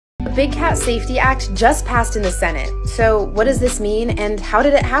The Big Cat Safety Act just passed in the Senate. So what does this mean and how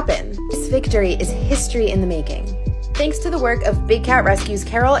did it happen? This victory is history in the making. Thanks to the work of Big Cat Rescue's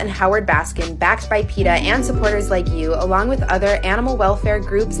Carol and Howard Baskin, backed by PETA and supporters like you, along with other animal welfare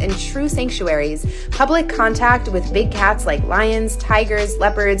groups and true sanctuaries, public contact with big cats like lions, tigers,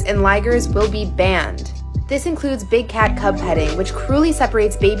 leopards, and ligers will be banned. This includes big cat cub petting, which cruelly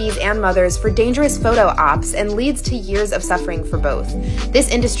separates babies and mothers for dangerous photo ops and leads to years of suffering for both. This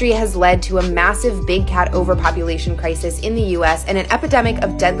industry has led to a massive big cat overpopulation crisis in the US and an epidemic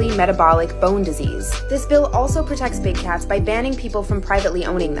of deadly metabolic bone disease. This bill also protects big cats by banning people from privately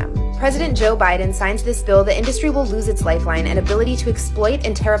owning them. President Joe Biden signs this bill, the industry will lose its lifeline and ability to exploit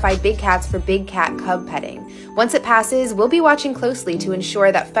and terrify big cats for big cat cub petting. Once it passes, we'll be watching closely to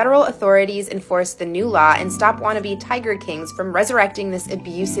ensure that federal authorities enforce the new law and stop wannabe tiger kings from resurrecting this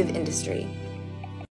abusive industry.